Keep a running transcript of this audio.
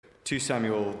2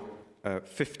 Samuel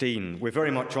 15. We're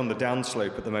very much on the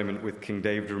downslope at the moment with King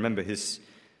David. Remember, his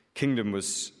kingdom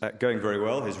was going very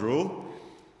well, his rule.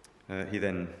 He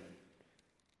then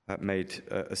made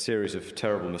a series of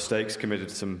terrible mistakes, committed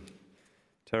some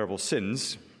terrible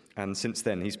sins, and since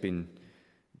then he's been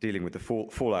dealing with the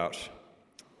fallout.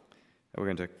 We're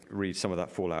going to read some of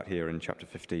that fallout here in chapter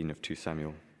 15 of 2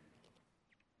 Samuel.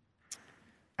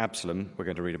 Absalom, we're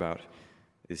going to read about,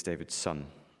 is David's son.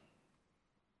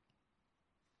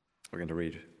 We're going to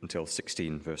read until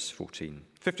 16, verse 14.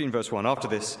 15, verse 1. After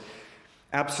this,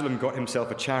 Absalom got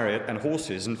himself a chariot and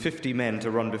horses and 50 men to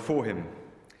run before him.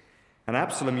 And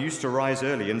Absalom used to rise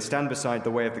early and stand beside the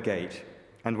way of the gate.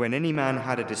 And when any man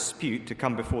had a dispute to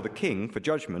come before the king for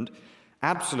judgment,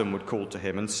 Absalom would call to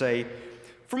him and say,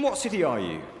 "From what city are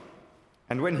you?"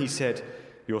 And when he said,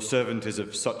 "Your servant is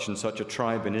of such and such a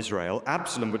tribe in Israel,"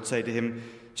 Absalom would say to him,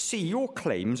 "See, your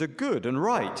claims are good and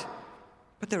right,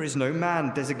 but there is no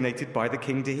man designated by the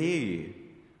king to hear you."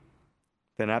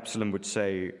 Then Absalom would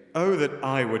say, "Oh, that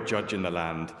I were judge in the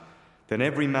land! Then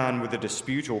every man with a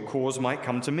dispute or cause might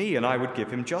come to me, and I would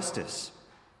give him justice."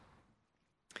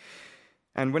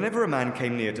 And whenever a man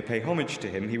came near to pay homage to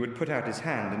him, he would put out his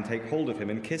hand and take hold of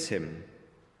him and kiss him.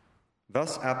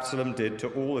 Thus Absalom did to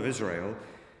all of Israel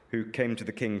who came to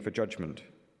the king for judgment.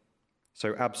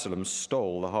 So Absalom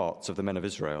stole the hearts of the men of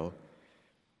Israel.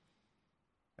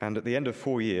 And at the end of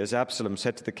 4 years, Absalom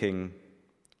said to the king,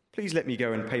 "Please let me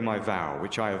go and pay my vow,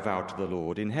 which I have vowed to the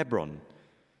Lord in Hebron.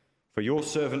 For your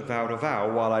servant vowed a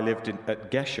vow while I lived at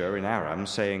Geshur in Aram,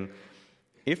 saying,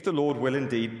 'If the Lord will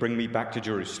indeed bring me back to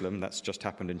Jerusalem,'" that's just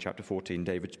happened in chapter 14,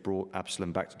 David's brought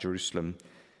Absalom back to Jerusalem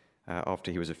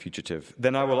after he was a fugitive,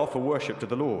 "then I will offer worship to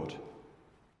the Lord."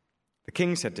 The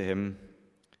king said to him,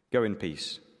 "Go in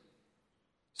peace."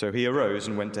 So he arose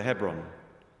and went to Hebron.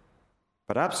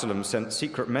 But Absalom sent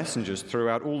secret messengers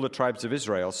throughout all the tribes of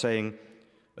Israel, saying,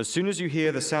 "As soon as you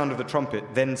hear the sound of the trumpet,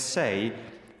 then say,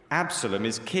 'Absalom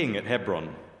is king at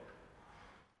Hebron.'"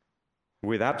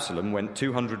 With Absalom went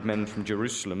 200 men from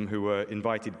Jerusalem who were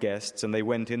invited guests, and they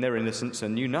went in their innocence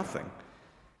and knew nothing.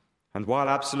 And while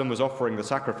Absalom was offering the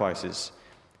sacrifices,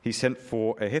 he sent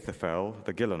for Ahithophel,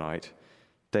 the Gilonite,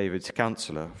 David's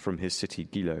counselor, from his city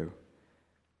Gilo.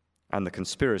 And the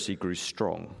conspiracy grew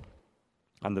strong,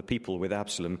 and the people with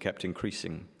Absalom kept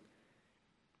increasing.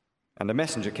 And a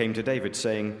messenger came to David,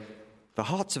 saying, "The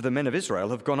hearts of the men of Israel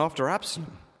have gone after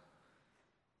Absalom."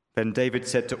 Then David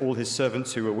said to all his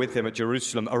servants who were with him at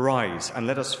Jerusalem, "Arise, and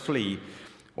let us flee,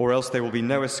 or else there will be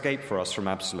no escape for us from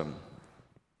Absalom.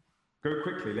 Go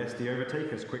quickly, lest he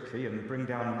overtake us quickly and bring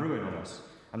down ruin on us,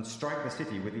 and strike the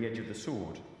city with the edge of the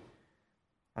sword."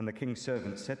 And the king's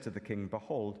servants said to the king,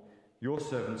 "Behold, your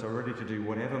servants are ready to do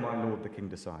whatever my lord the king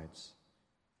decides."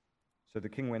 So the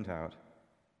king went out,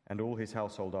 and all his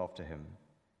household after him.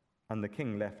 And the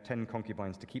king left 10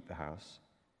 concubines to keep the house.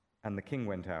 And the king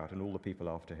went out, and all the people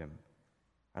after him.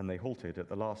 And they halted at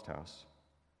the last house.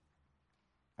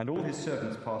 And all his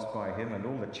servants passed by him, and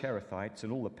all the Cherethites,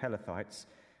 and all the Pelethites,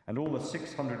 and all the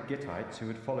 600 Gittites who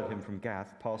had followed him from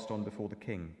Gath passed on before the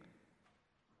king.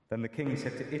 Then the king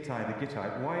said to Ittai the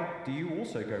Gittite, "Why do you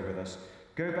also go with us?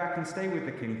 Go back and stay with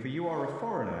the king, for you are a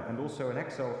foreigner and also an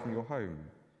exile from your home.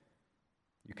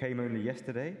 You came only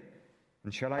yesterday,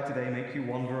 and shall I today make you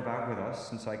wander about with us,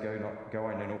 since I go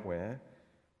I know not where?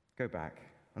 Go back,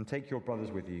 and take your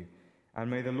brothers with you, and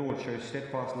may the Lord show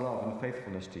steadfast love and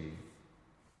faithfulness to you."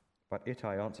 But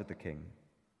Ittai answered the king,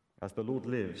 "As the Lord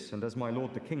lives, and as my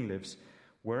lord the king lives,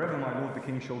 wherever my lord the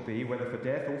king shall be, whether for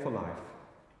death or for life,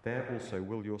 there also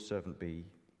will your servant be."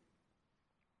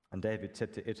 And David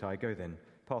said to Ittai, "Go then,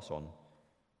 pass on."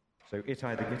 So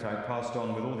Ittai the Gittite passed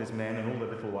on with all his men and all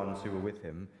the little ones who were with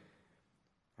him.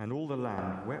 And all the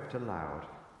land wept aloud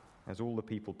as all the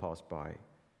people passed by.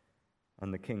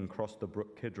 And the king crossed the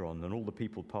brook Kidron, and all the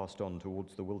people passed on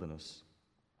towards the wilderness.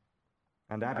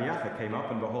 And Abiathar came up,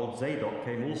 and behold, Zadok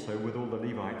came also with all the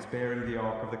Levites, bearing the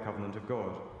ark of the covenant of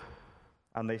God.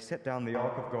 And they set down the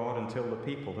ark of God until the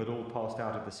people had all passed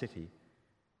out of the city.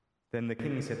 Then the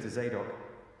king said to Zadok,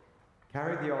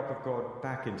 "Carry the ark of God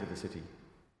back into the city.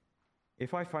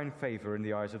 If I find favor in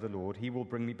the eyes of the Lord, he will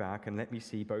bring me back and let me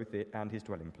see both it and his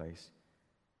dwelling place.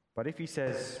 But if he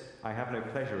says, 'I have no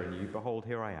pleasure in you,' behold,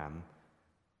 here I am.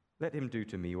 Let him do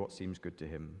to me what seems good to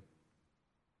him."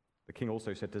 The king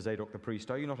also said to Zadok the priest,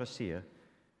 "Are you not a seer?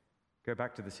 Go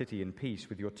back to the city in peace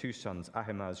with your 2 sons,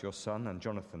 Ahimaaz your son, and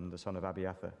Jonathan the son of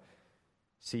Abiathar.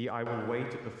 See, I will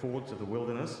wait at the fords of the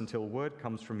wilderness until word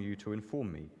comes from you to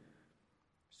inform me."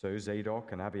 So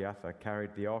Zadok and Abiathar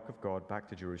carried the ark of God back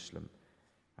to Jerusalem,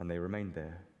 and they remained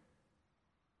there.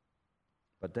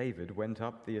 But David went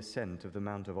up the ascent of the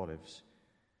Mount of Olives,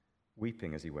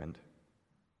 weeping as he went,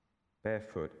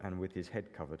 barefoot and with his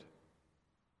head covered.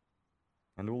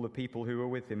 And all the people who were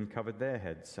with him covered their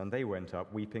heads, and they went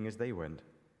up weeping as they went.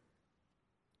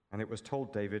 And it was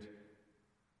told David,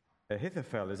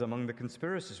 Ahithophel is among the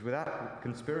conspirators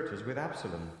with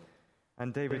Absalom.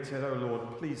 And David said, O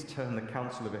Lord, please turn the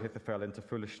counsel of Ahithophel into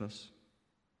foolishness.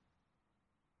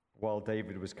 While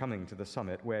David was coming to the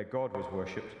summit where God was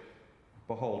worshipped,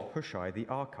 behold, Hushai the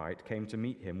Archite came to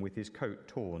meet him with his coat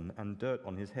torn and dirt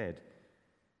on his head.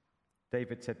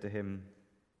 David said to him,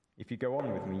 If you go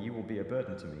on with me, you will be a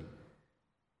burden to me.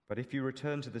 But if you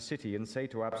return to the city and say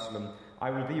to Absalom, I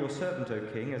will be your servant, O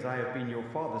king, as I have been your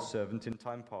father's servant in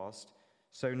time past,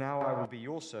 so now I will be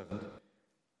your servant,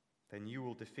 then you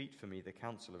will defeat for me the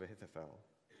counsel of Ahithophel.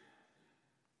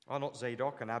 Are not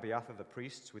Zadok and Abiathar the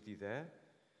priests with you there?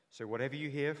 So whatever you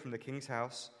hear from the king's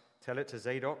house, tell it to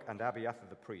Zadok and Abiathar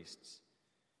the priests.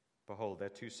 Behold, their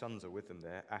 2 sons are with them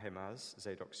there, Ahimaaz,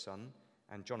 Zadok's son,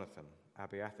 and Jonathan,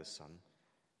 Abiathar's son,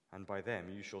 and by them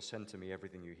you shall send to me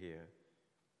everything you hear.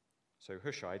 So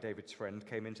Hushai, David's friend,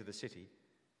 came into the city,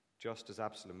 just as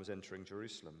Absalom was entering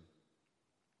Jerusalem.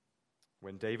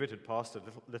 When David had passed a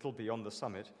little beyond the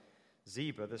summit,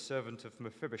 Ziba, the servant of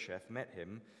Mephibosheth, met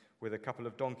him with a couple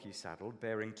of donkeys saddled,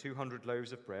 bearing 200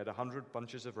 loaves of bread, 100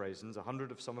 bunches of raisins,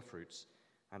 100 of summer fruits,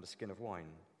 and a skin of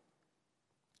wine.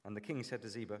 And the king said to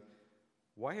Ziba,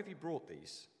 Why have you brought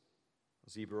these?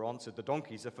 Ziba answered, The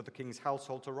donkeys are for the king's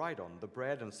household to ride on, the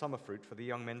bread and summer fruit for the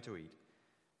young men to eat,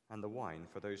 and the wine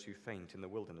for those who faint in the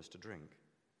wilderness to drink.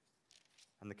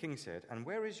 And the king said, And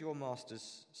where is your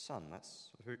master's son?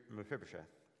 That's Mephibosheth.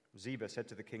 Ziba said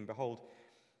to the king, Behold,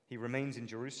 he remains in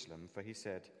Jerusalem, for he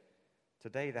said,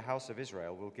 Today the house of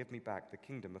Israel will give me back the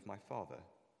kingdom of my father.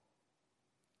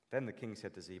 Then the king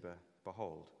said to Ziba,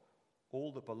 Behold,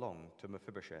 all that belonged to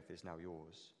Mephibosheth is now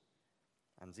yours.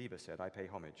 And Ziba said, I pay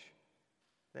homage.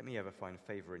 Let me ever find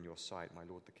favor in your sight, my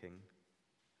lord the king.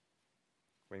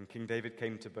 When King David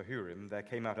came to Bahurim, there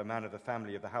came out a man of the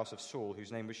family of the house of Saul,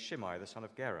 whose name was Shimei, the son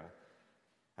of Gera.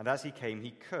 And as he came,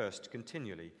 he cursed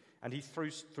continually, and he threw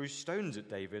stones at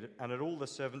David and at all the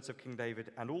servants of King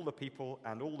David, and all the people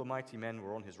and all the mighty men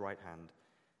were on his right hand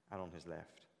and on his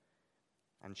left.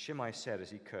 And Shimei said as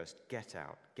he cursed, Get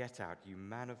out, you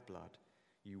man of blood,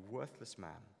 you worthless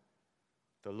man.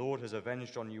 The Lord has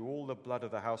avenged on you all the blood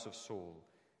of the house of Saul,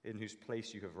 in whose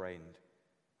place you have reigned.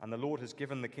 And the Lord has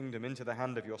given the kingdom into the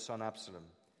hand of your son Absalom.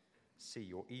 See,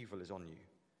 your evil is on you,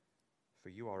 for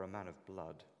you are a man of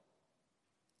blood.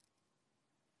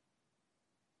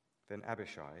 Then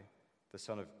Abishai, the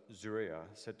son of Zeruiah,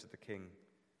 said to the king,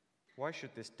 Why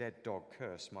should this dead dog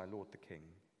curse my lord the king?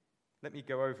 Let me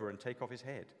go over and take off his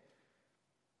head.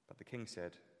 But the king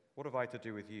said, What have I to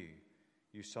do with you,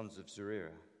 you sons of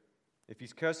Zeruiah? If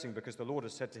he's cursing because the Lord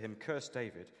has said to him, Curse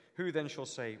David, who then shall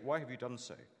say, Why have you done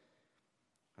so?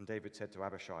 And David said to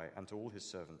Abishai and to all his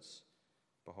servants,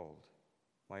 Behold,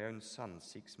 my own son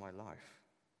seeks my life.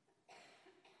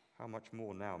 How much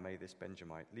more now may this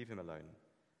Benjamite? Leave him alone.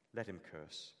 Let him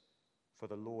curse, for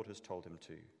the Lord has told him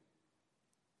to.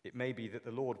 It may be that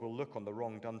the Lord will look on the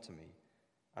wrong done to me,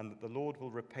 and that the Lord will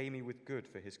repay me with good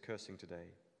for his cursing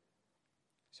today.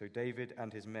 So David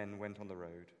and his men went on the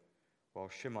road, while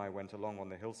Shimei went along on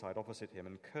the hillside opposite him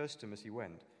and cursed him as he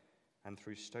went, and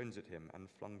threw stones at him and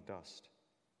flung dust.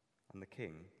 And the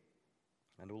king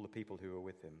and all the people who were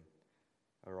with him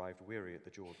arrived weary at the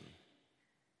Jordan,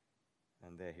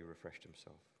 and there he refreshed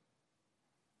himself.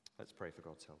 Let's pray for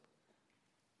God's help.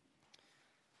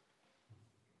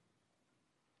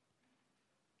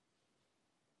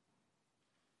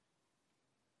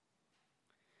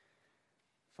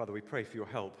 Father, we pray for your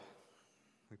help.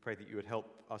 We pray that you would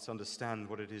help us understand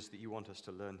what it is that you want us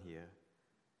to learn here.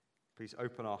 Please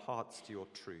open our hearts to your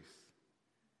truth.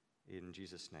 In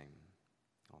Jesus' name,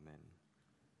 amen.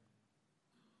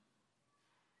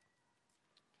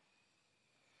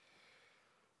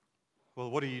 Well,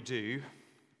 what do you do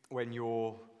when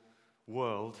your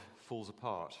world falls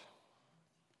apart?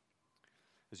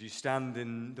 As you stand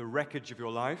in the wreckage of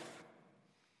your life,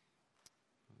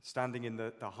 standing in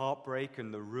the heartbreak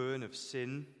and the ruin of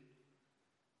sin,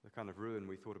 the kind of ruin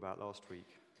we thought about last week,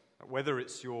 whether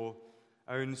it's your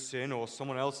own sin or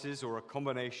someone else's or a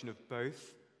combination of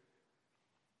both,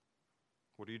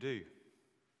 what do you do?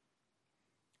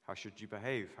 How should you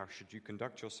behave? How should you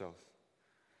conduct yourself?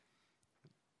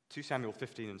 2 Samuel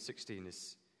 15 and 16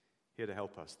 is here to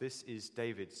help us. This is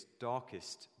David's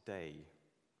darkest day.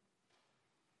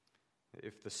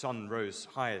 If the sun rose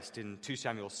highest in 2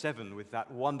 Samuel 7 with that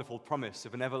wonderful promise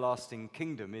of an everlasting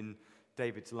kingdom in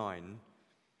David's line,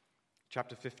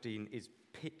 chapter 15 is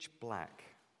pitch black.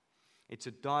 It's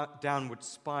a downward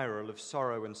spiral of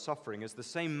sorrow and suffering as the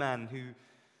same man who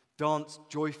danced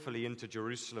joyfully into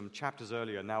Jerusalem chapters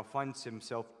earlier now finds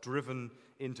himself driven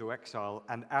into exile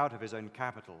and out of his own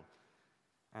capital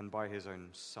and by his own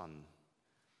son.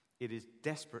 It is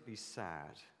desperately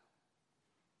sad.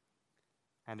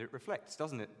 And it reflects,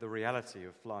 doesn't it, the reality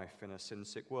of life in a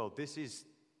sin-sick world. This is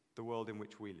the world in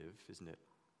which we live, isn't it?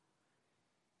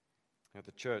 Now,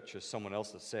 the church, as someone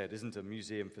else has said, isn't a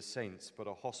museum for saints, but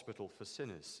a hospital for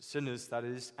sinners. Sinners, that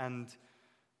is, and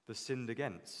the sinned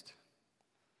against,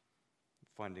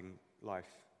 finding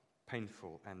life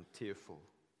painful and tearful.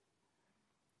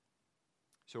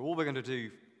 So all we're going to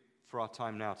do for our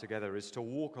time now together is to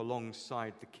walk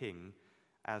alongside the King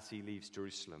as he leaves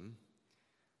Jerusalem,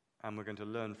 and we're going to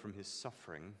learn from his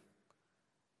suffering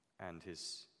and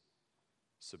his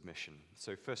submission.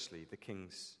 So firstly, the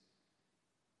King's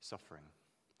suffering.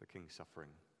 The King's suffering.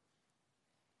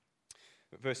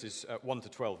 Verses 1 to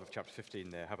 12 of chapter 15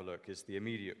 there, have a look, is the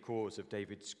immediate cause of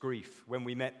David's grief. When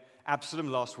we met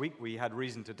Absalom last week, we had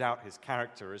reason to doubt his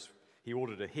character as he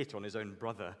ordered a hit on his own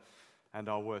brother, and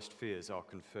our worst fears are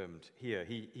confirmed here.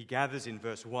 He gathers in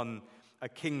verse 1 a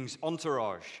king's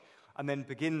entourage and then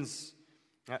begins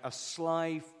a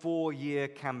sly 4-year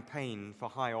campaign for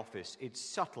high office. It's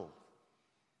subtle.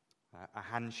 A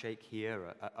handshake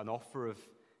here, an offer of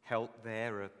help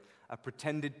there, a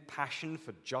pretended passion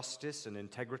for justice and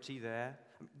integrity there.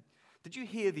 Did you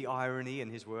hear the irony in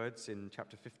his words in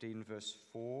chapter 15, verse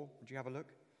 4? Would you have a look?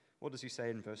 What does he say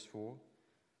in verse 4?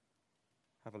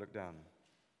 Have a look down.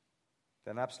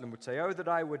 Then Absalom would say, "Oh, that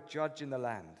I would judge in the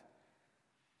land.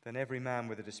 Then every man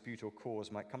with a dispute or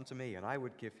cause might come to me, and I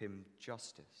would give him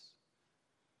justice."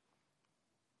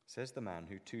 Says the man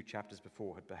who 2 chapters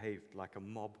before had behaved like a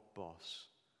mob boss.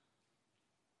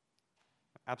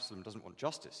 Absalom doesn't want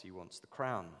justice, he wants the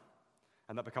crown.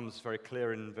 And that becomes very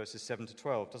clear in verses 7 to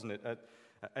 12, doesn't it?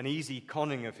 An easy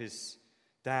conning of his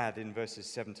dad in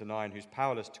verses 7 to 9, who's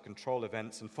powerless to control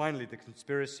events. And finally, the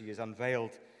conspiracy is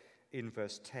unveiled in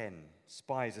verse 10.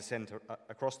 Spies are sent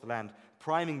across the land,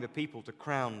 priming the people to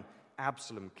crown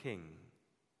Absalom king.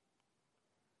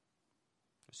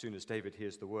 As soon as David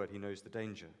hears the word, he knows the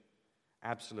danger.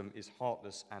 Absalom is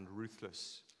heartless and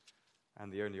ruthless,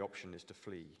 and the only option is to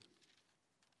flee.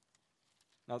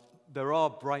 Now, there are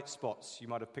bright spots. You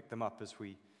might have picked them up as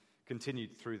we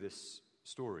continued through this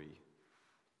story.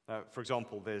 For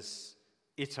example, there's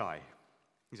Ittai.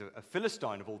 He's a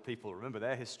Philistine of all people. Remember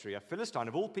their history. A Philistine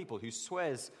of all people who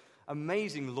swears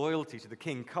amazing loyalty to the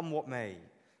king, come what may.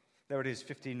 There it is,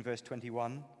 15 verse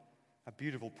 21. A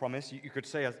beautiful promise. You could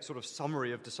say a sort of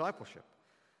summary of discipleship.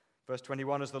 Verse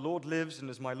 21, "As the Lord lives and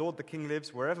as my Lord the King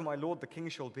lives, wherever my Lord the King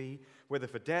shall be, whether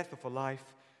for death or for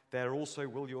life, there also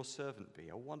will your servant be."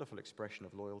 A wonderful expression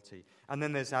of loyalty. And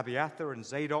then there's Abiathar and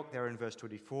Zadok there in verse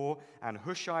 24, and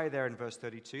Hushai there in verse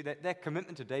 32. Their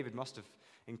commitment to David must have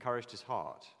encouraged his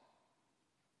heart.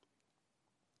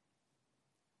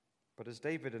 But as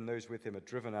David and those with him are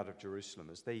driven out of Jerusalem,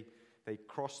 as they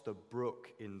cross the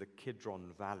brook in the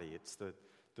Kidron Valley, it's the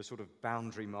sort of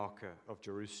boundary marker of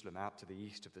Jerusalem out to the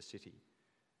east of the city.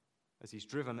 As he's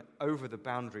driven over the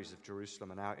boundaries of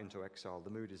Jerusalem and out into exile, the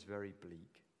mood is very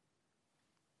bleak.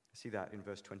 See that in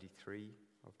verse 23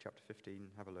 of chapter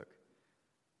 15. Have a look.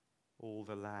 "All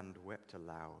the land wept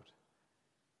aloud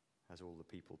as all the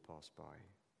people passed by."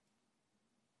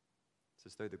 It's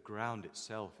as though the ground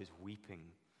itself is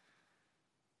weeping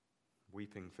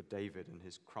for David and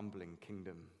his crumbling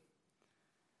kingdom,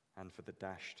 and for the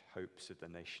dashed hopes of the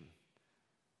nation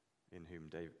on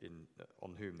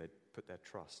whom they put their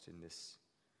trust in this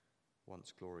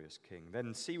once glorious king.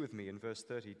 Then see with me in verse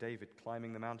 30, David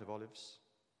climbing the Mount of Olives.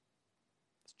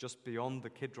 It's just beyond the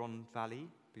Kidron Valley,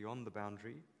 beyond the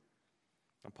boundary.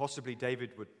 And possibly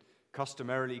David would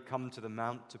customarily come to the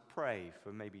mount to pray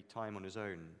for maybe time on his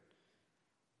own.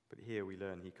 But here we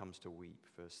learn he comes to weep,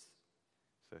 verse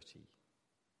 30.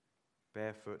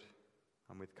 Barefoot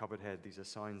and with covered head, these are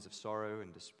signs of sorrow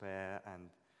and despair and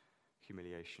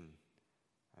humiliation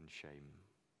and shame.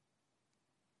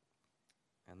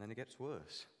 And then it gets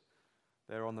worse.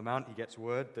 There on the mount, he gets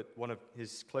word that one of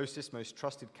his closest, most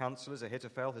trusted counselors,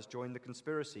 Ahithophel, has joined the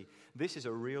conspiracy. This is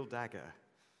a real dagger.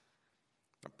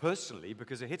 Personally,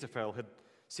 because Ahithophel had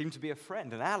seemed to be a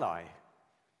friend, an ally.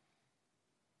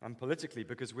 And politically,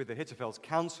 because with Ahithophel's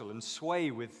counsel and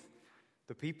sway with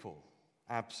the people,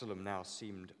 Absalom now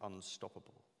seemed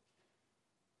unstoppable.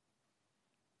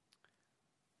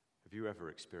 Have you ever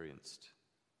experienced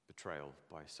betrayal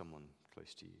by someone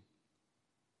close to you?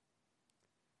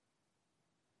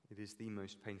 It is the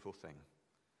most painful thing.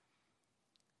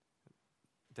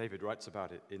 David writes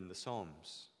about it in the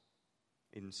Psalms.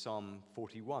 In Psalm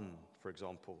 41, for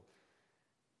example,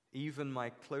 even my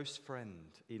close friend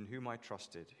in whom I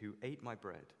trusted, who ate my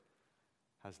bread,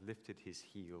 has lifted his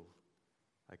heel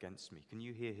against me. Can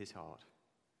you hear his heart?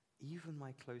 Even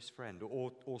my close friend.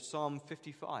 Or Psalm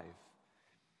 55.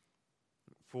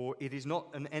 For it is not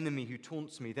an enemy who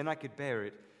taunts me, then I could bear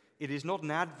it. It is not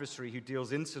an adversary who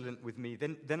deals insolent with me,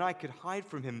 then I could hide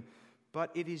from him. But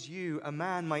it is you, a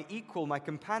man, my equal, my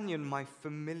companion, my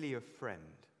familiar friend.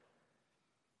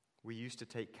 We used to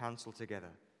take counsel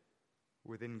together.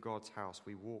 Within God's house,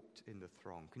 we walked in the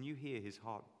throng. Can you hear his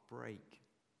heart break?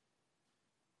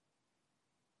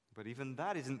 But even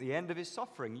that isn't the end of his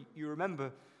suffering. You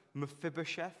remember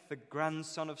Mephibosheth, the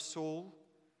grandson of Saul,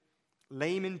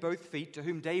 lame in both feet, to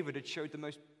whom David had showed the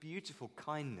most beautiful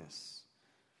kindness.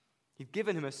 He'd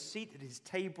given him a seat at his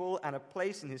table and a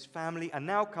place in his family, and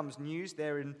now comes news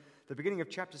there in the beginning of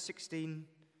chapter 16.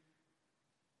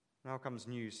 Now comes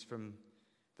news from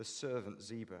the servant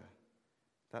Ziba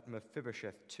that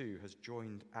Mephibosheth too has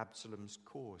joined Absalom's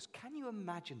cause. Can you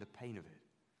imagine the pain of it?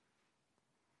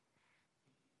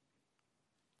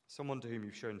 Someone to whom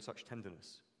you've shown such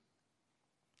tenderness,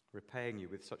 repaying you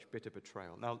with such bitter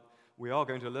betrayal. Now, we are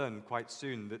going to learn quite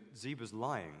soon that Ziba's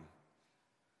lying.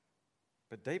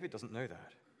 But David doesn't know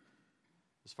that.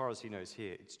 As far as he knows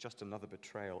here, it's just another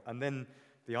betrayal. And then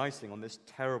the icing on this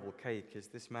terrible cake is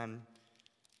this man,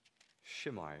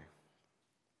 Shimei.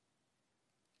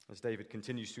 As David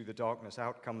continues through the darkness,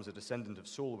 out comes a descendant of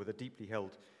Saul with a deeply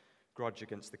held grudge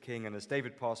against the king. And as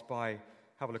David passed by,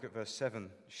 have a look at verse 7.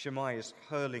 Shimei is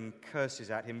hurling curses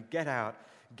at him. Get out,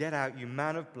 you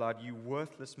man of blood, you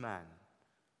worthless man.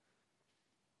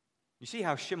 You see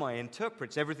how Shimei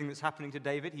interprets everything that's happening to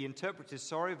David? He interprets his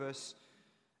sorrow, verse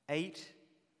 8.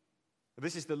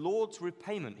 This is the Lord's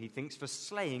repayment, he thinks, for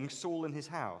slaying Saul and his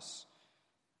house.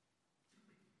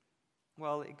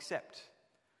 Well, except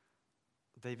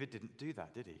David didn't do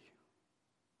that, did he?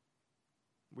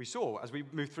 We saw, as we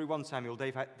moved through 1 Samuel,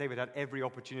 David had every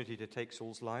opportunity to take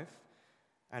Saul's life,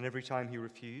 and every time he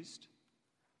refused.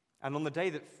 And on the day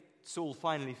that Saul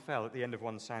finally fell at the end of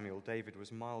 1 Samuel, David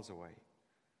was miles away.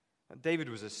 David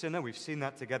was a sinner, we've seen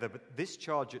that together, but this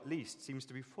charge at least seems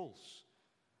to be false.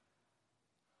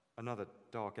 Another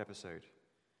dark episode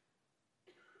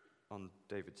on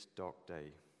David's dark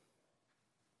day.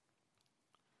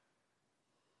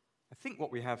 I think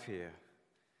what we have here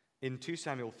in 2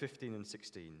 Samuel 15 and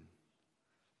 16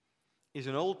 is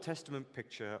an Old Testament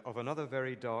picture of another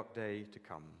very dark day to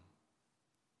come.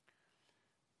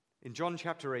 In John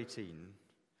chapter 18,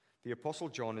 the Apostle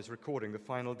John is recording the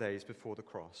final days before the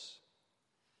cross.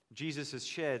 Jesus has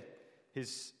shared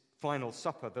his final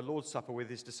supper, the Lord's Supper, with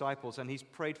his disciples, and he's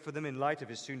prayed for them in light of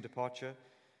his soon departure.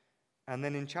 And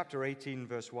then in chapter 18,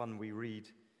 verse 1, we read,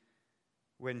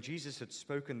 when Jesus had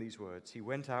spoken these words, he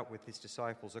went out with his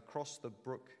disciples across the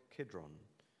brook Kidron,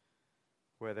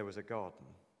 where there was a garden,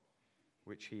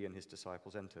 which he and his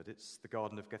disciples entered. It's the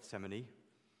Garden of Gethsemane.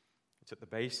 It's at the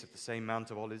base of the same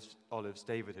Mount of Olives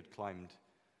David had climbed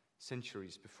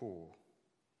centuries before.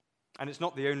 And it's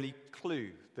not the only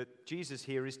clue that Jesus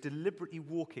here is deliberately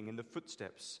walking in the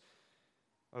footsteps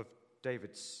of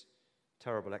David's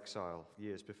terrible exile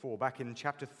years before. Back in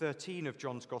chapter 13 of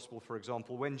John's Gospel, for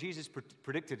example, when Jesus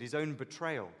predicted his own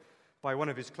betrayal by one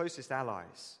of his closest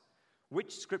allies,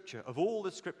 which scripture, of all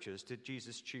the scriptures, did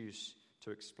Jesus choose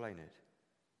to explain it?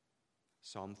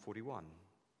 Psalm 41,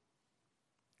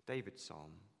 David's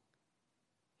psalm.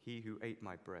 He who ate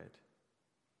my bread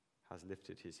has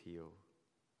lifted his heel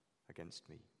against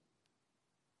me.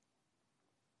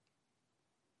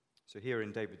 So here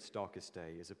in David's darkest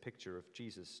day is a picture of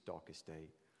Jesus' darkest day,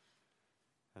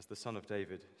 as the son of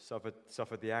David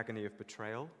suffered the agony of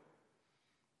betrayal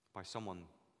by someone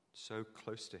so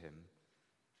close to him,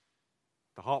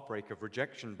 the heartbreak of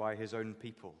rejection by his own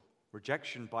people,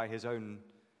 rejection by his own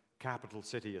capital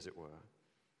city, as it were,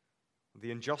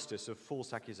 the injustice of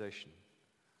false accusation,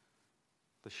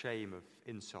 the shame of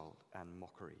insult and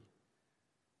mockery,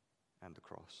 and the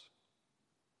cross.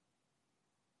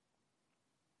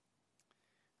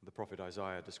 The prophet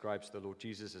Isaiah describes the Lord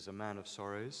Jesus as a man of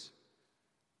sorrows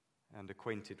and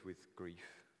acquainted with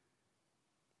grief.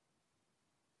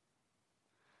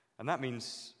 And that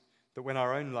means that when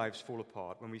our own lives fall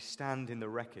apart, when we stand in the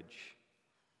wreckage,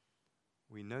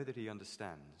 we know that he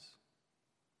understands.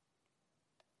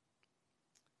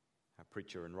 Our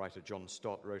preacher and writer John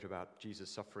Stott wrote about Jesus'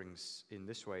 sufferings in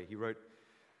this way. He wrote,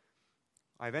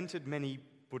 I've entered many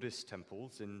Buddhist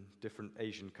temples in different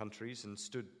Asian countries and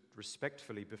stood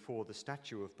respectfully before the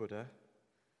statue of Buddha,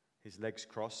 his legs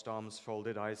crossed, arms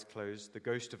folded, eyes closed, the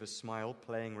ghost of a smile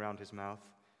playing round his mouth.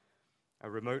 a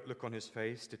remote look on his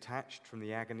face, detached from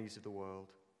the agonies of the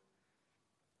world.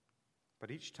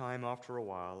 But each time, after a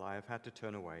while, I have had to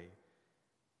turn away,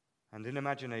 and in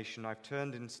imagination I've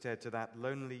turned instead to that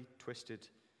lonely, twisted,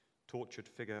 tortured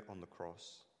figure on the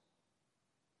cross.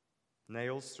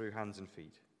 Nails through hands and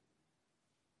feet,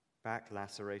 back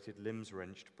lacerated, limbs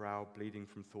wrenched, brow bleeding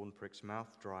from thorn pricks,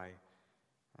 mouth dry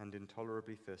and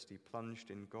intolerably thirsty, plunged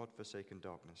in God-forsaken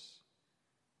darkness.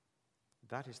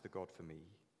 That is the God for me.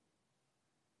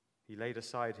 He laid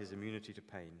aside his immunity to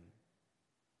pain.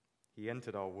 He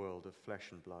entered our world of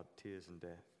flesh and blood, tears and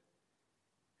death.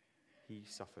 He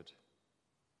suffered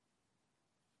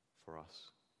for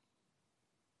us.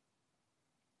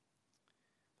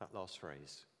 That last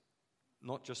phrase,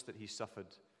 not just that he suffered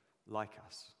like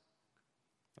us.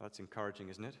 That's encouraging,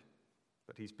 isn't it?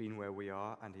 That he's been where we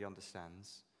are and he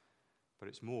understands. But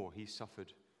it's more, he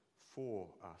suffered for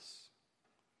us.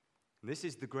 And this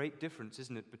is the great difference,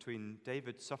 isn't it, between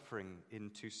David's suffering in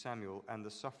 2 Samuel and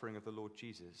the suffering of the Lord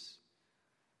Jesus.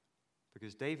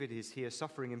 Because David is here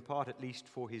suffering in part, at least,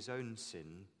 for his own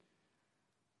sin,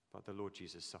 but the Lord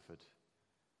Jesus suffered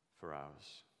for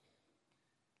ours.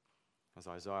 As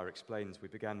Isaiah explains, we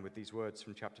began with these words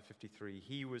from chapter 53.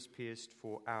 He was pierced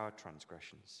for our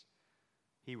transgressions.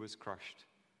 He was crushed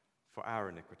for our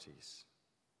iniquities.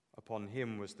 Upon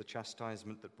him was the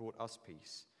chastisement that brought us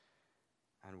peace,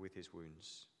 and with his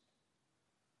wounds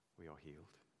we are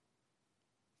healed.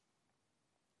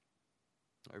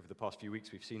 Over the past few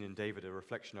weeks, we've seen in David a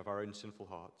reflection of our own sinful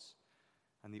hearts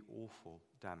and the awful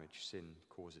damage sin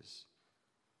causes.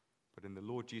 But in the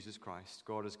Lord Jesus Christ,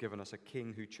 God has given us a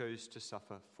king who chose to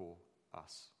suffer for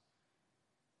us.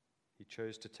 He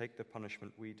chose to take the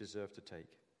punishment we deserve to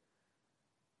take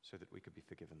so that we could be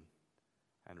forgiven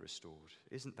and restored.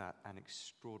 Isn't that an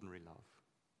extraordinary love?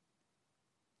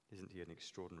 Isn't he an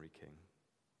extraordinary king?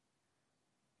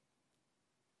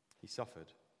 He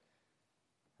suffered.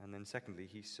 And then secondly,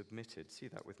 he submitted. See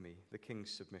that with me, the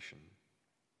king's submission.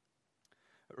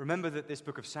 Remember that this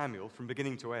book of Samuel, from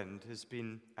beginning to end, has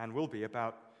been and will be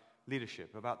about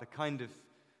leadership, about the kind of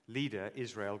leader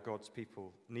Israel, God's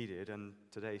people, needed and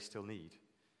today still need.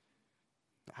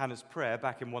 Hannah's prayer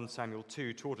back in 1 Samuel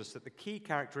 2 taught us that the key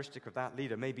characteristic of that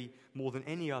leader, maybe more than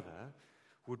any other,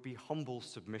 would be humble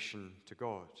submission to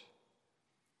God.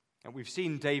 And we've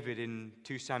seen David in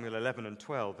 2 Samuel 11 and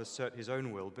 12 assert his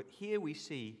own will, but here we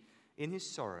see in his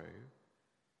sorrow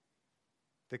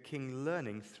the king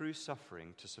learning through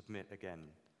suffering to submit again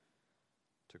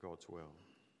to God's will.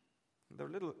 There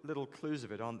are little clues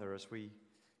of it, aren't there, as we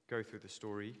go through the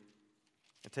story.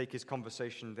 I take his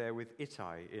conversation there with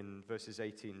Ittai in verses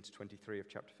 18 to 23 of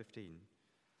chapter 15.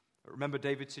 Remember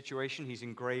David's situation? He's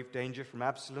in grave danger from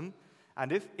Absalom.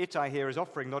 And if Ittai here is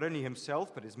offering not only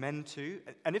himself, but his men too,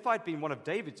 and if I'd been one of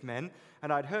David's men,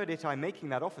 and I'd heard Ittai making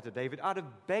that offer to David, I'd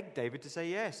have begged David to say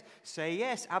yes. Say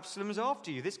yes, Absalom's after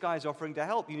you. This guy's offering to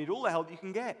help. You need all the help you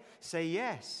can get. Say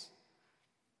yes.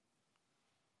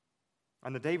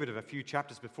 And the David of a few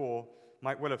chapters before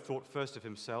might well have thought first of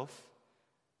himself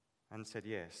and said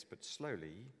yes, but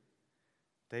slowly,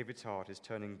 David's heart is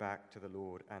turning back to the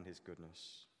Lord and his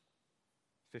goodness.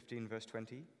 15 verse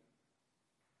 20.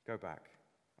 Go back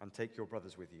and take your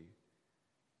brothers with you,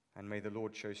 and may the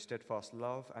Lord show steadfast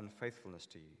love and faithfulness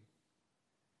to you.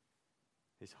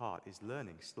 His heart is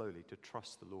learning slowly to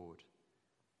trust the Lord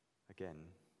again.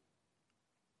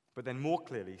 But then more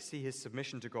clearly, see his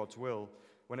submission to God's will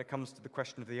when it comes to the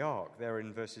question of the ark, there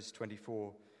in verses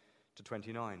 24 to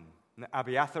 29.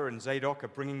 Abiathar and Zadok are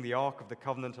bringing the ark of the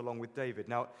covenant along with David.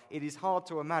 Now, it is hard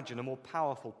to imagine a more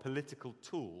powerful political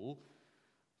tool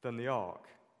than the ark.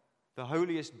 The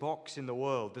holiest box in the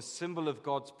world, the symbol of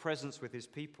God's presence with his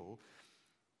people.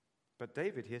 But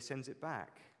David here sends it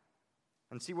back.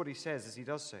 And see what he says as he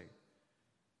does so.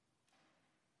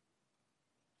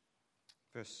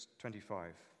 Verse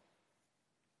 25.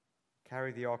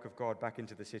 Carry the ark of God back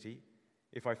into the city.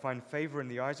 If I find favor in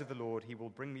the eyes of the Lord, he will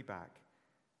bring me back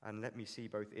and let me see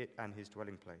both it and his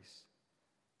dwelling place.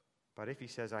 But if he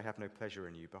says, I have no pleasure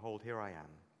in you, behold, here I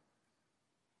am.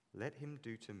 Let him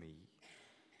do to me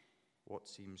what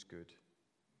seems good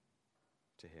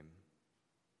to him.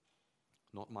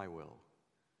 Not my will,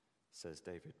 says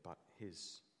David, but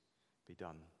his be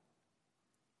done.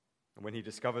 And when he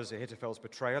discovers Ahithophel's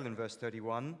betrayal in verse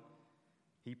 31,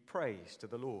 he prays to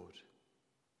the Lord.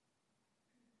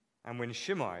 And when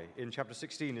Shimei in chapter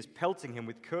 16 is pelting him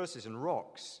with curses and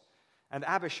rocks, and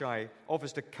Abishai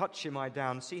offers to cut Shimei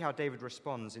down, see how David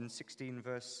responds in 16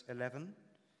 verse 11.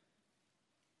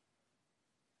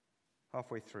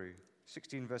 Halfway through,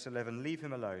 16 verse 11, leave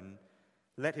him alone,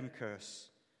 let him curse,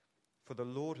 for the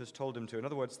Lord has told him to. In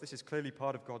other words, this is clearly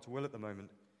part of God's will at the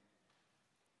moment.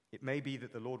 It may be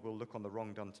that the Lord will look on the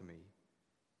wrong done to me,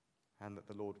 and that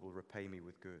the Lord will repay me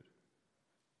with good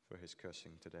for his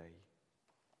cursing today.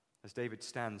 As David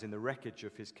stands in the wreckage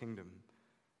of his kingdom,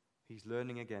 he's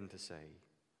learning again to say,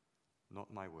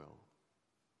 not my will,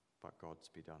 but God's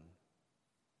be done.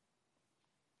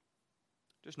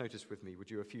 Just notice with me,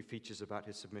 would you, a few features about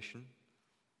his submission.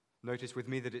 Notice with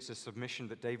me that it's a submission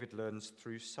that David learns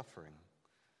through suffering.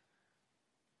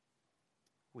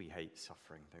 We hate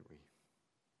suffering, don't we?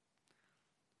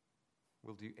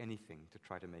 We'll do anything to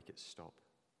try to make it stop.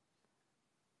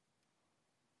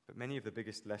 But many of the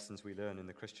biggest lessons we learn in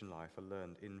the Christian life are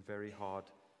learned in very hard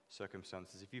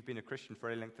circumstances. If you've been a Christian for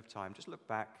any length of time, just look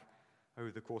back over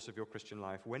the course of your Christian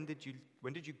life. When did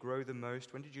you grow the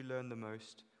most? When did you learn the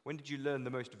most? When did you learn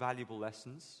the most valuable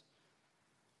lessons?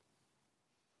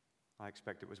 I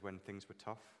expect it was when things were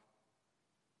tough.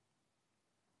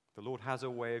 The Lord has a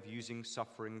way of using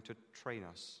suffering to train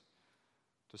us,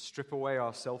 to strip away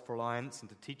our self-reliance and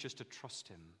to teach us to trust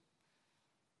him,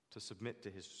 to submit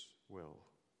to his will.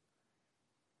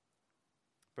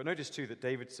 But notice too that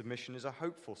David's submission is a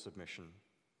hopeful submission.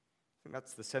 I think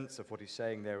that's the sense of what he's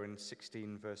saying there in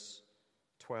 16 verse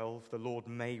 12. The Lord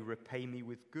may repay me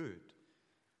with good.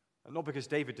 And not because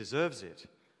David deserves it,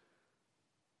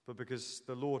 but because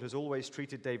the Lord has always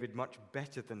treated David much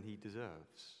better than he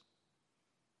deserves.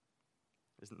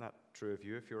 Isn't that true of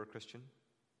you if you're a Christian?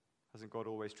 Hasn't God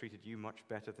always treated you much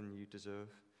better than you deserve?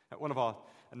 One of our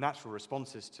natural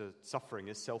responses to suffering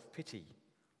is self-pity.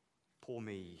 Poor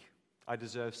me. I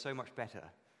deserve so much better.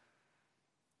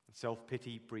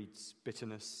 Self-pity breeds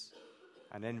bitterness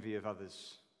and envy of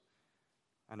others,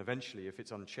 and eventually, if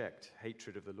it's unchecked,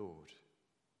 hatred of the Lord.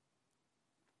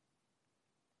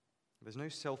 There's no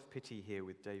self-pity here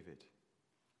with David.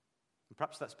 And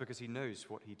perhaps that's because he knows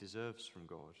what he deserves from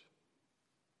God.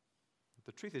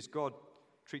 The truth is, God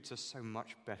treats us so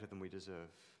much better than we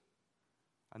deserve.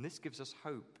 And this gives us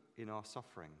hope in our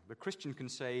suffering. The Christian can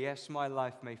say, yes, my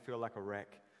life may feel like a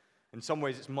wreck. In some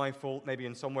ways it's my fault, maybe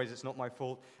in some ways it's not my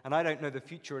fault, and I don't know the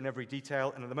future in every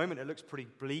detail, and at the moment it looks pretty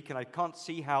bleak, and I can't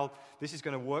see how this is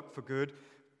going to work for good,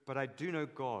 but I do know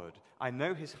God. I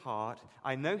know his heart.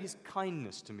 I know his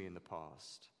kindness to me in the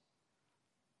past.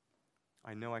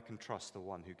 I know I can trust the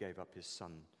one who gave up his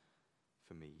son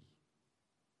for me.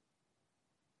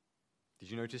 Did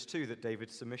you notice too that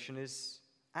David's submission is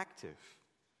active?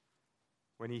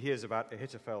 When he hears about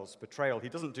Ahithophel's betrayal, he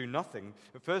doesn't do nothing.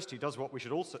 At first, he does what we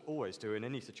should also always do in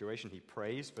any situation. He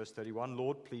prays, verse 31,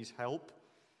 Lord, please help.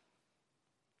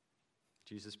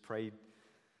 Jesus prayed,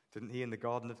 didn't he, in the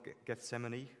Garden of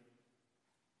Gethsemane?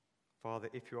 Father,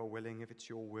 if you are willing, if it's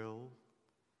your will,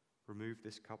 remove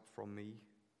this cup from me.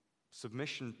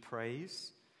 Submission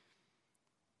prays.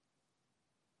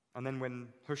 And then when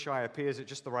Hushai appears at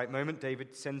just the right moment,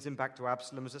 David sends him back to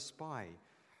Absalom as a spy.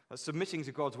 Submitting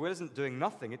to God's will isn't doing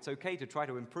nothing. It's okay to try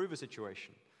to improve a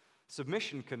situation.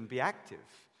 Submission can be active.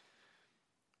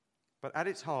 But at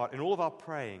its heart, in all of our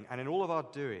praying and in all of our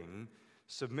doing,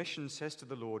 submission says to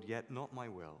the Lord, yet not my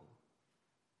will,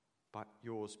 but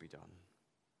yours be done.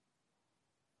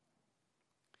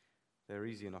 They're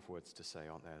easy enough words to say,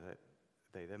 aren't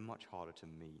they? They're much harder to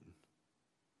mean.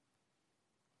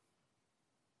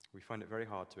 We find it very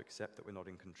hard to accept that we're not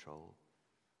in control.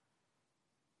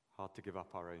 Hard to give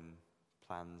up our own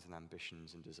plans and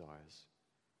ambitions and desires.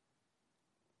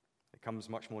 It comes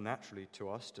much more naturally to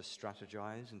us to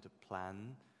strategize and to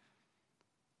plan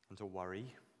and to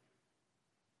worry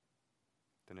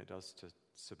than it does to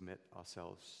submit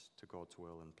ourselves to God's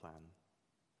will and plan.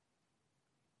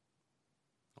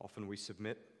 Often we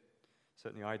submit,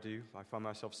 certainly I do. I find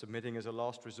myself submitting as a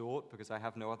last resort because I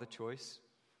have no other choice.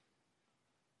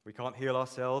 We can't heal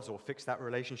ourselves or fix that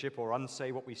relationship or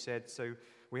unsay what we said, so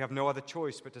we have no other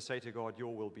choice but to say to God,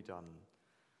 your will be done.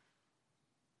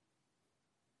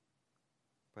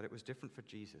 But it was different for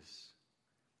Jesus.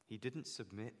 He didn't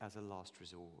submit as a last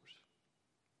resort.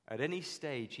 At any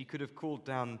stage, he could have called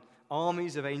down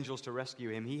armies of angels to rescue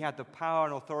him. He had the power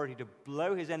and authority to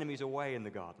blow his enemies away in the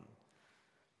garden.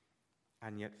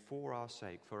 And yet, for our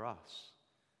sake, for us,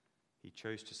 he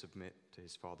chose to submit to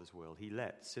his Father's will. He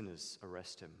let sinners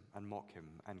arrest him and mock him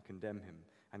and condemn him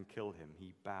and kill him.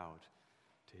 He bowed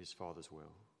to his Father's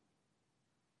will.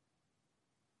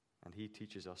 And he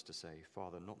teaches us to say,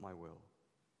 Father, not my will,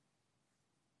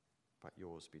 but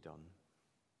yours be done.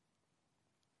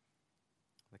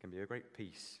 There can be a great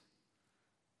peace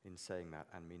in saying that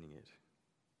and meaning it.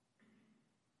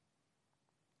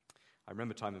 I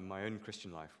remember a time in my own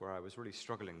Christian life where I was really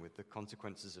struggling with the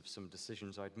consequences of some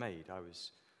decisions I'd made. I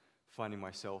was finding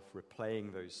myself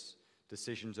replaying those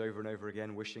decisions over and over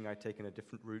again, wishing I'd taken a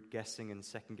different route, guessing and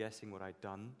second-guessing what I'd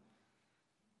done,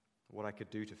 what I could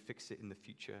do to fix it in the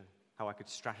future, how I could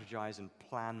strategize and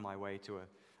plan my way to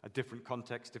a different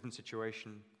context, different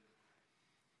situation.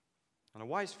 And a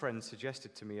wise friend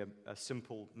suggested to me a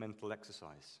simple mental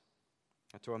exercise,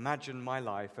 to imagine my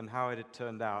life and how it had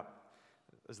turned out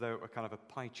as though it were kind of a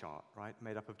pie chart, right,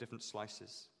 made up of different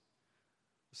slices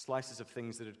of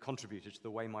things that had contributed to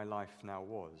the way my life now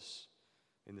was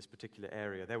in this particular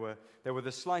area. There were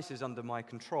the slices under my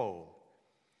control.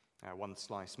 One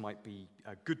slice might be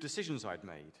good decisions I'd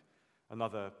made.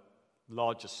 Another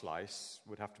larger slice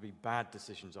would have to be bad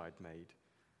decisions I'd made.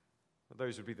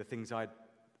 Those would be the things I'd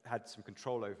had some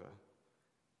control over.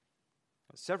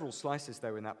 Several slices,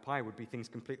 though, in that pie would be things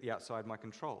completely outside my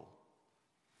control,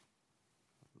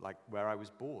 like where I was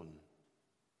born.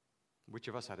 Which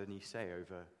of us had any say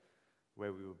over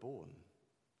where we were born?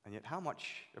 And yet how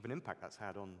much of an impact that's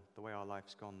had on the way our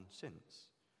life's gone since?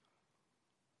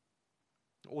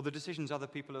 Or the decisions other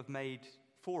people have made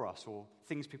for us, or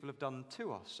things people have done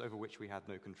to us over which we had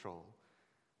no control.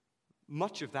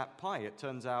 Much of that pie, it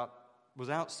turns out, was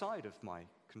outside of my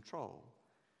control.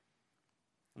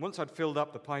 And once I'd filled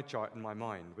up the pie chart in my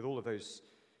mind with all of those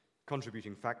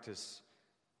contributing factors,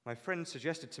 my friend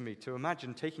suggested to me to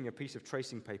imagine taking a piece of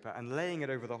tracing paper and laying it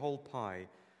over the whole pie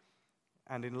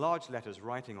and in large letters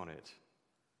writing on it,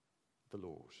 "The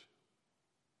Lord."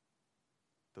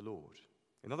 The Lord.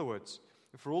 In other words,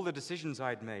 for all the decisions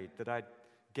I'd made that I'd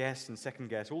guessed and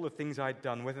second-guessed, all the things I'd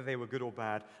done, whether they were good or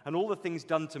bad, and all the things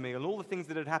done to me, and all the things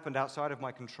that had happened outside of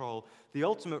my control, the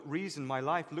ultimate reason my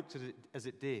life looked at it as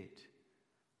it did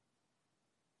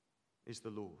is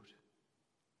the Lord.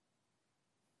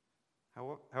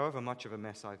 However much of a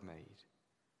mess I've made,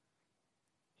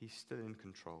 He's still in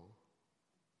control.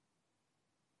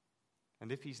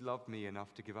 And if He's loved me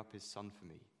enough to give up His Son for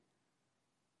me,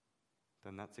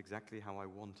 then that's exactly how I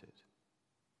want it.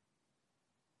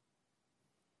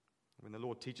 When the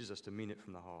Lord teaches us to mean it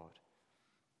from the heart,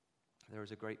 there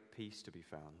is a great peace to be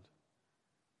found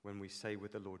when we say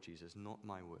with the Lord Jesus, "Not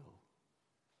my will,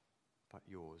 but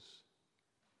yours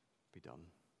be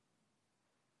done."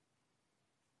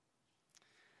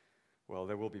 Well,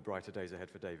 there will be brighter days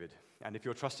ahead for David. And if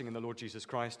you're trusting in the Lord Jesus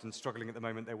Christ and struggling at the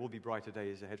moment, there will be brighter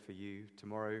days ahead for you.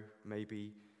 Tomorrow,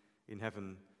 maybe. In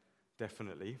heaven,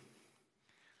 definitely.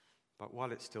 But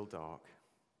while it's still dark,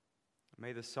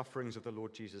 may the sufferings of the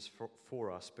Lord Jesus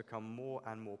for us become more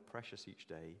and more precious each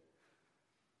day.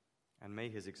 And may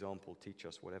His example teach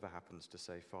us, whatever happens, to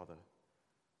say, "Father,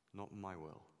 not my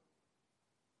will,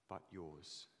 but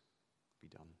yours be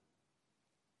done."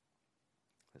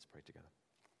 Let's pray together.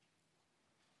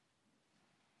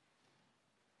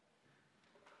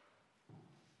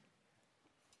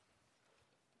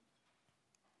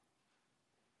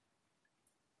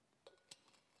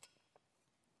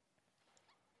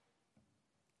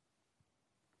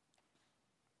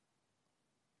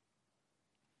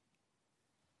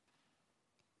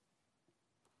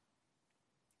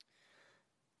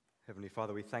 Heavenly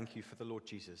Father, we thank you for the Lord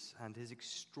Jesus and His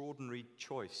extraordinary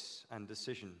choice and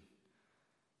decision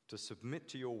to submit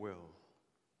to your will,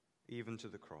 even to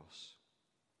the cross.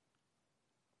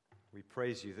 We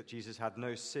praise you that Jesus had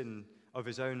no sin of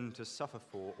His own to suffer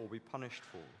for or be punished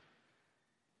for,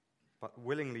 but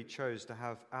willingly chose to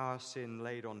have our sin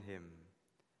laid on Him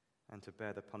and to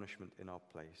bear the punishment in our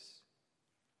place.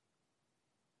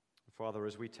 Father,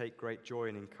 as we take great joy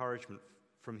and encouragement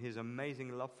from His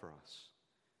amazing love for us,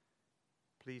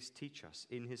 please teach us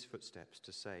in His footsteps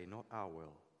to say, "Not our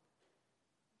will,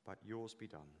 but yours be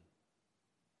done."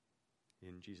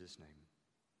 In Jesus' name.